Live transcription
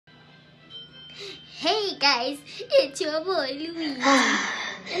Hey guys, it's your boy Luigi.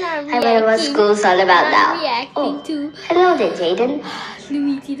 And I'm I wonder what school's all about now. Reacting to Hello there, Jaden.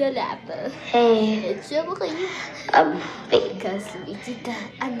 Luigi the rapper. Hey. It's your boy. Wait. Because Luigi the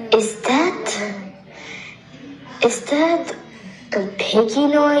Is that a piggy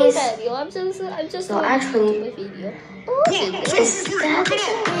noise? I'm just No, actually, my video. is that?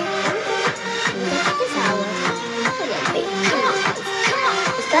 Wait.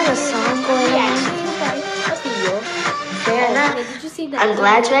 Is that a song going on? Fair enough. Did you see that? I'm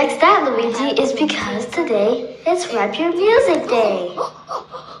glad you asked that, Luigi. It's because today it's Rap Your Music Day.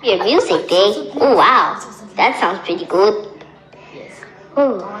 Your Music Day? Oh wow, that sounds pretty good.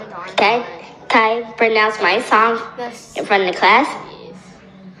 Ooh. Can I pronounce my song in front of the class?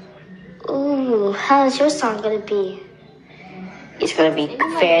 Ooh, how is your song gonna be? It's gonna be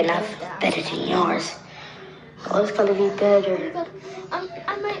fair enough, better than yours. Oh, it's gonna be better.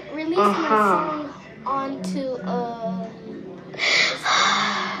 I might release my song onto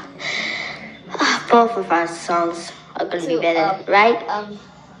both of our songs are gonna be better, right?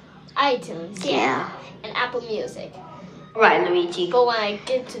 iTunes, Yeah. and Apple Music. Right, Luigi. But when I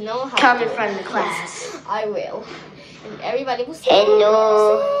get to know how Come to in front of the class. I will. And everybody will say,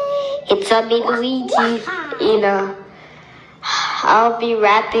 Hello, it's me, Luigi. You know, I'll be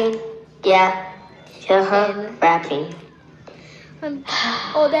rapping. Yeah, rapping.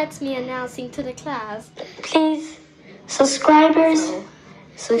 Oh, that's me announcing to the class. Please, subscribers, This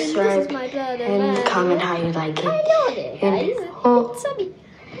subscribe is my brother, and comment how you like it. I know that, guys. Oh, It's me.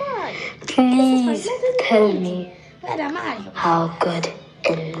 Come on. please tell me Where am I? how good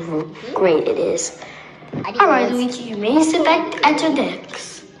and great it is. Alright, Luigi, you may sit back at your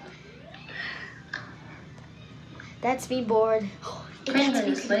decks. That's me bored. 3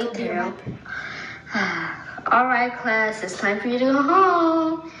 minutes later. Alright, class, it's time for you to go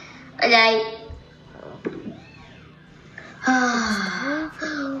home. Alright.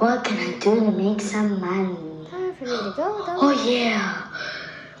 What can I do to make some money? Time for me to go, though. Oh yeah,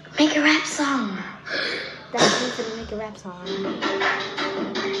 make a rap song. That's me for to make a rap song.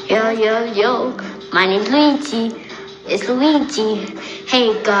 Yo, my name's Luigi. It's Luigi.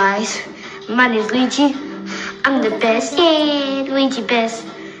 Hey guys, my name's Luigi. I'm the best, yeah, Luigi best.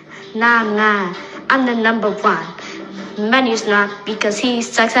 Nah, I'm the number one. Manu's not because he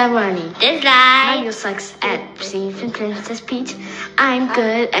sucks at running. This lie. Manu sucks at saving Princess Peach. I'm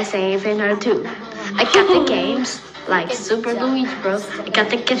good at saving her too. I got the games like Super Luigi Bros. I got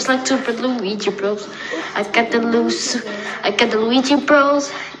the games like Super Luigi Bros. I got the Luigi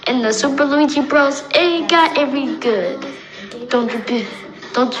Bros and the Super Luigi Bros. It got every good. Don't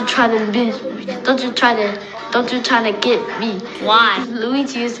you try to get me. Why?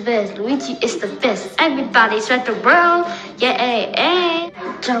 Luigi is the best. Luigi is the best. Everybody's at the world. Yeah.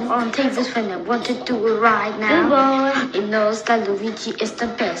 Jump on tables when I want to do it right now. It knows that Luigi is the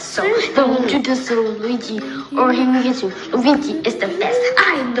best. So don't you do so, Luigi, or he will get you. Luigi is the best.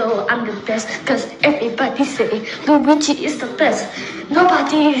 I know I'm the best, cause everybody say Luigi is the best.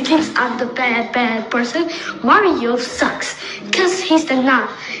 Nobody thinks I'm the bad person. Mario sucks, cause he's not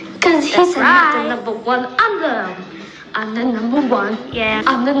the number one. I'm the number one. Yeah.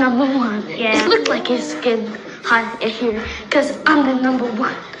 I'm the number one. Yeah. It looks like it's getting hot in here, cause I'm the number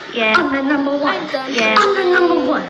one. Yeah. I'm the number one. Yeah. I'm the number one.